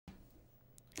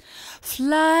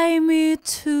Fly me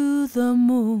to the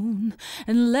moon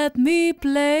and let me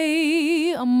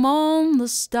play among the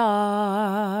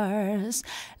stars.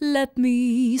 Let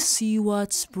me see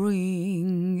what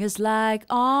spring is like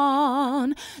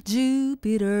on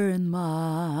Jupiter and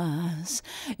Mars.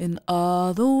 In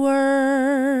other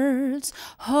words,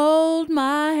 hold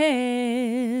my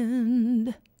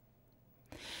hand.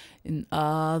 In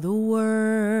other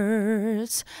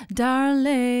words,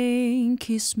 darling,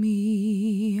 kiss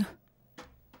me.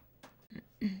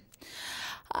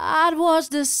 I'd watch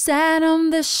the sand on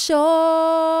the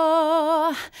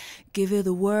shore, give you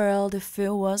the world if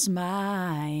it was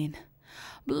mine.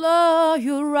 Blow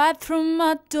you right through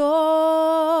my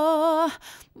door.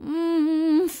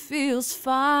 Feels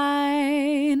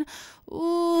fine.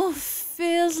 Ooh,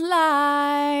 feels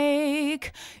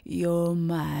like you're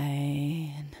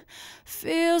mine.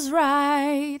 Feels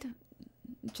right.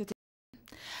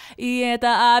 И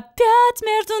это опять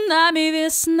между нами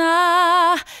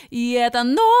весна, и это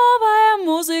новая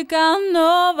музыка,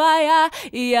 новая,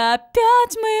 и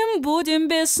опять мы будем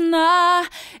без сна,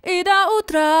 и до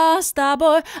утра с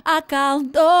тобой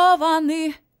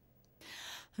околдованы.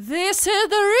 This is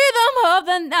the rhythm of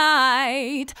the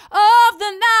night, oh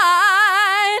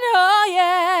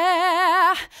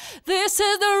yeah. This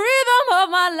is the rhythm of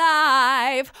my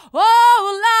life,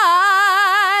 oh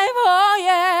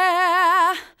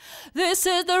yeah. This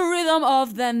is the rhythm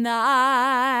of the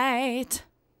night.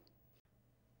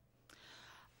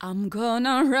 I'm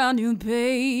gonna run you,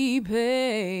 baby.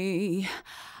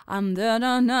 I'm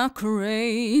not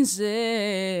crazy.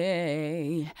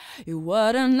 You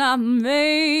wouldn't love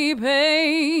me,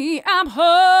 baby. I'm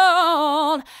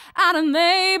whole out of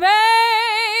maybe.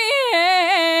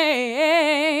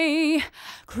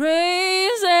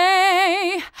 Crazy.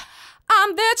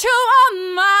 I'm that you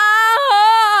on my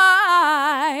heart.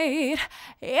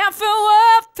 If it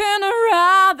were been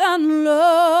around than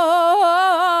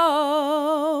love.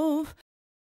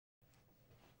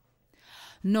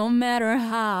 No matter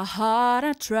how hard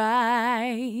I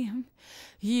try,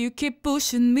 you keep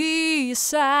pushing me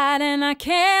aside and I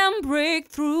can't break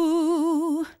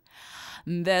through.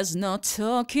 There's no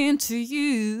talking to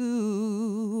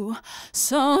you.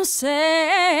 So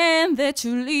sad that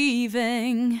you're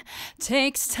leaving.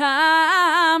 Takes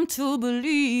time to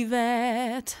believe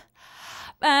it.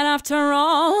 But after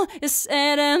all is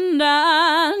said and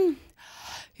done,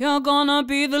 you're gonna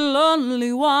be the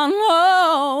lonely one.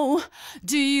 Oh,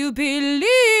 do you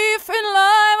believe in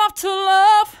life after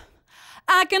love?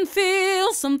 I can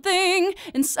feel something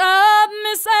inside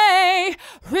me say,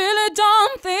 really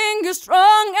don't think you're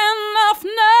strong enough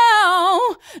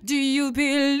now. Do you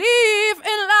believe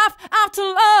in life after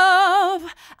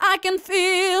love? I can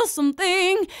feel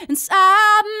something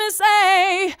inside me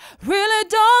say, really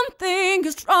don't think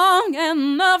you're strong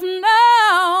enough now.